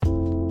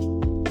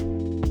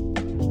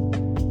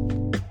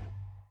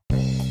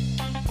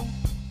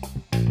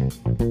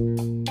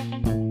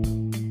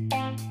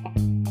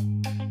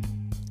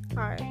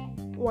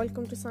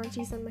welcome to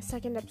Sanchi's and my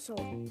second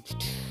episode.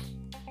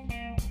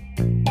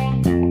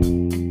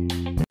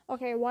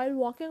 Okay, while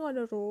walking on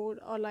a road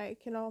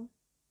or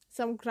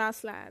some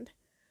grassland,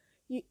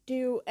 do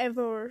you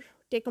ever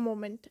take a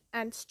moment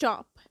and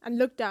stop and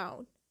look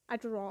down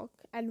at a rock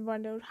and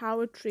wonder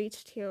how it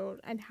reached here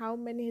and how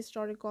many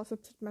historic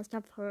gossips it must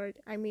have heard?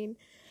 I mean,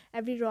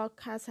 every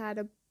rock has had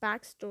a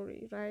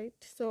backstory, right?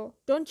 So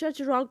don't judge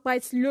a rock by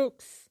its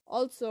looks.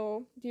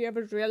 Also, do you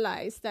ever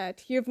realize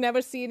that you've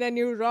never seen a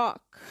new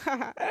rock?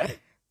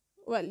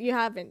 Well, you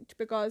haven't,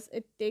 because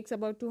it takes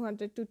about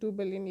 200 to 2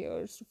 billion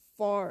years to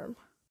form.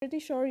 Pretty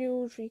sure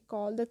you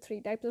recall the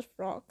three types of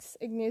rocks: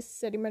 igneous,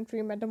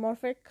 sedimentary,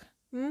 metamorphic.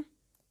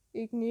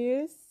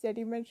 Igneous,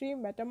 sedimentary,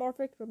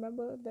 metamorphic.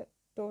 Remember the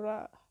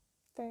Dora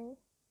thing?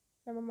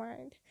 Never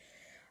mind.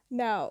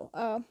 Now,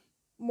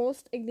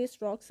 most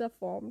igneous rocks are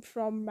formed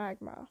from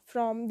magma,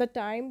 from the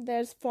time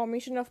there's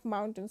formation of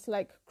mountains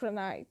like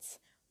granites.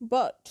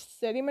 But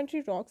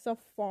sedimentary rocks are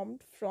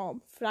formed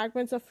from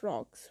fragments of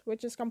rocks,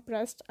 which is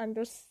compressed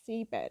under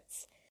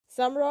seabeds.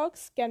 Some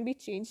rocks can be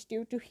changed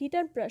due to heat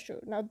and pressure.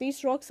 Now,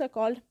 these rocks are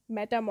called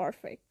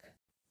metamorphic.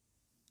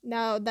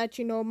 Now that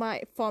you know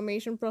my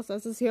formation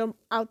processes, hear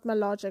out my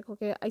logic,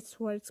 okay? I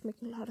swear it's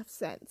making a lot of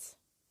sense.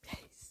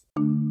 Please.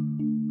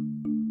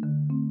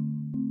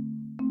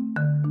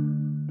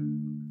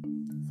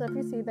 So if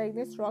you see, the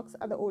igneous rocks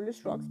are the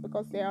oldest rocks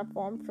because they are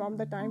formed from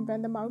the time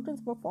when the mountains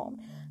were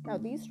formed. Now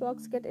these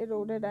rocks get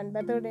eroded and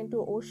weathered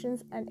into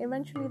oceans and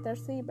eventually their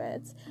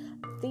seabeds.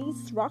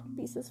 These rock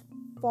pieces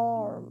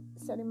form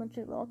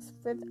sedimentary rocks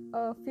with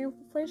a few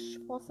fish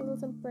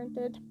fossils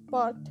imprinted,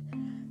 but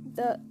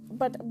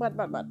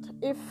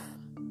if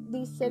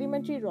these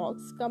sedimentary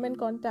rocks come in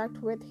contact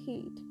with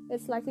heat,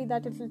 it's likely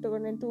that it will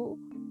turn into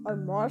or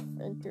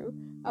morph into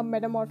a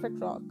metamorphic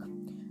rock,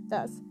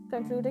 thus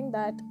concluding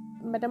that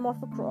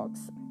metamorphic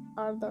rocks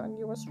are the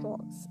newest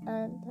rocks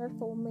and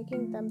therefore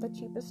making them the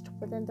cheapest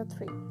within the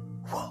three.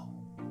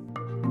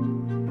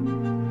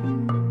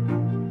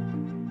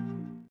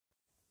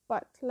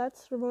 But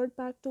let's revert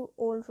back to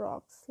old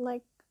rocks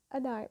like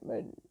a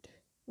diamond.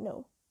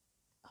 No,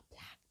 a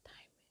black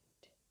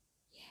diamond.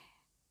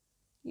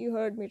 Yeah, you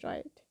heard me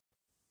right.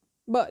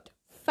 But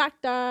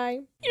fact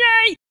time.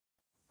 Yay!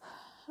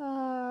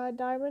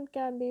 Diamond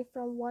can be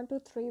from 1 to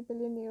 3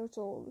 billion years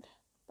old.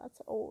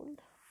 That's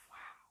old.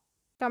 Wow.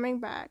 Coming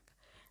back,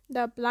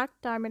 the black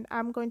diamond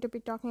I'm going to be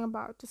talking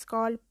about is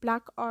called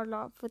Black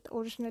Orlov, with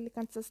originally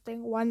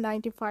consisting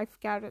 195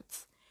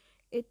 carats.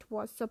 It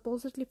was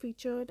supposedly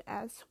featured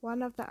as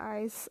one of the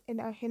eyes in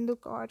a Hindu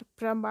god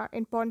Brahma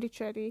in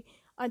Pondicherry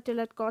until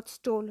it got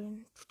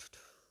stolen.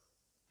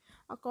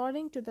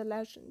 According to the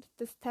legend,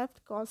 this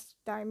theft caused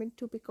diamond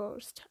to be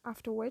cursed,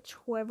 after which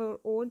whoever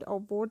owned or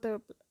wore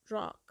the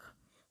rock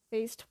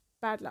faced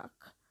bad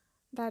luck.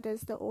 That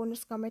is, the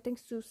owners committing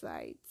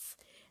suicides.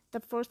 The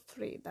first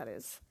three, that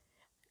is.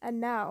 And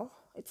now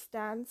it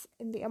stands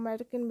in the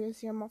American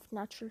Museum of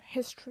Natural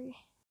History.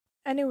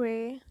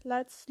 Anyway,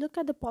 let's look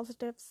at the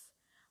positives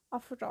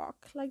of a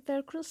rock. Like,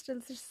 their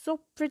crystals are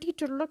so pretty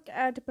to look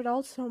at, but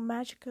also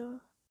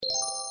magical.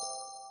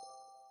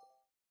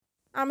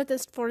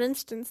 Amethyst, for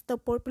instance, the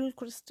purple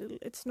crystal,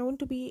 it's known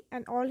to be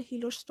an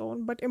all-healer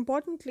stone, but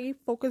importantly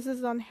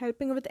focuses on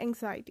helping with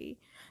anxiety.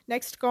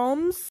 Next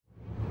comes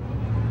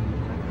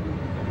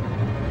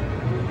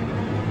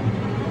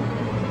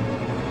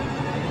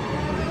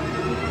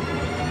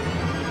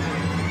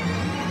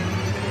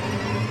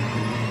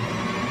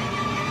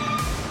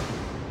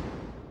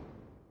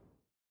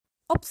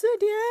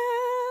obsidian.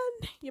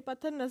 ये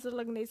पत्थर नजर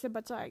लगने से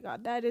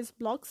बचाएगा. That is,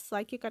 blocks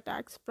psychic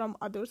attacks from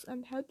others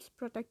and helps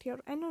protect your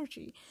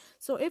energy.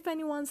 So if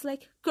anyone's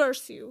like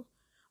curse you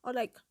or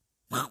like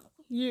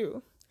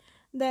you,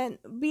 then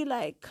be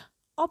like,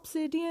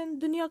 obsidian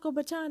दुनिया को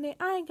बचाने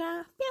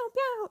आएगा. Pew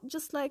pew.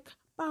 Just like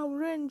Power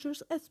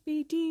Rangers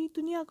SPD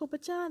दुनिया को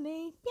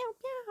बचाने. Pew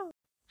pew.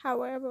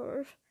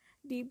 However,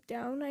 deep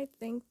down, I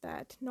think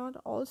that not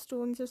all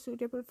stones are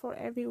suitable for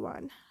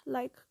everyone.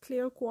 Like,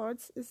 clear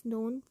quartz is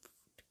known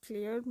to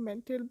clear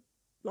mental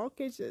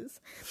blockages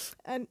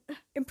and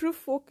improve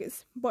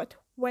focus. But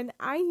when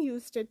I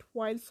used it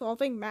while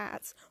solving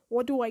maths,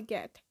 what do I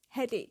get?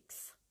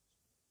 Headaches.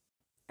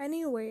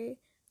 Anyway,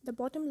 the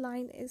bottom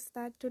line is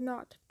that do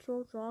not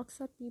throw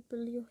rocks at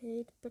people you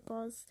hate,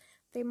 because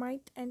they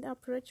might end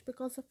up rich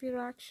because of your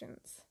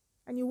actions.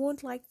 And you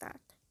won't like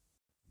that.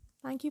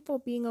 Thank you for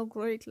being a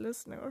great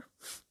listener.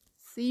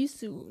 See you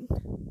soon.